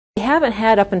we haven't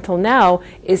had up until now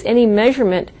is any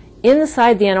measurement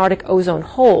inside the Antarctic ozone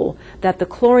hole that the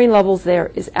chlorine levels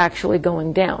there is actually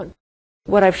going down.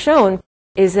 What I've shown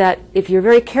is that if you're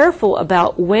very careful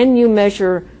about when you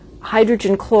measure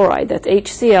hydrogen chloride, that's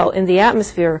HCl, in the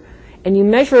atmosphere, and you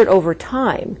measure it over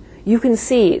time, you can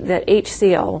see that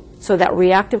HCl, so that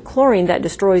reactive chlorine that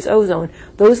destroys ozone,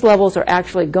 those levels are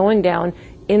actually going down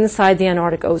inside the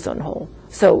Antarctic ozone hole.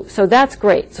 So that's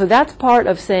great. So that's part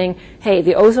of saying, hey,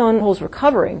 the ozone hole's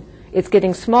recovering, it's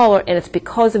getting smaller, and it's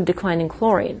because of declining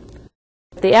chlorine.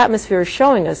 The atmosphere is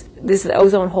showing us this is the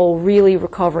ozone hole really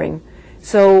recovering.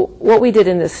 So what we did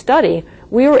in this study,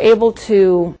 we were able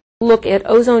to look at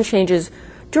ozone changes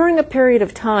during a period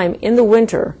of time in the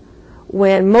winter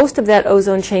when most of that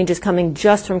ozone change is coming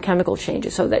just from chemical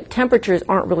changes, so that temperatures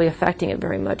aren't really affecting it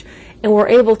very much. And we're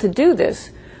able to do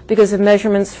this because of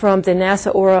measurements from the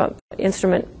NASA Aurora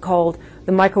instrument called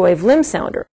the microwave limb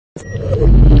sounder.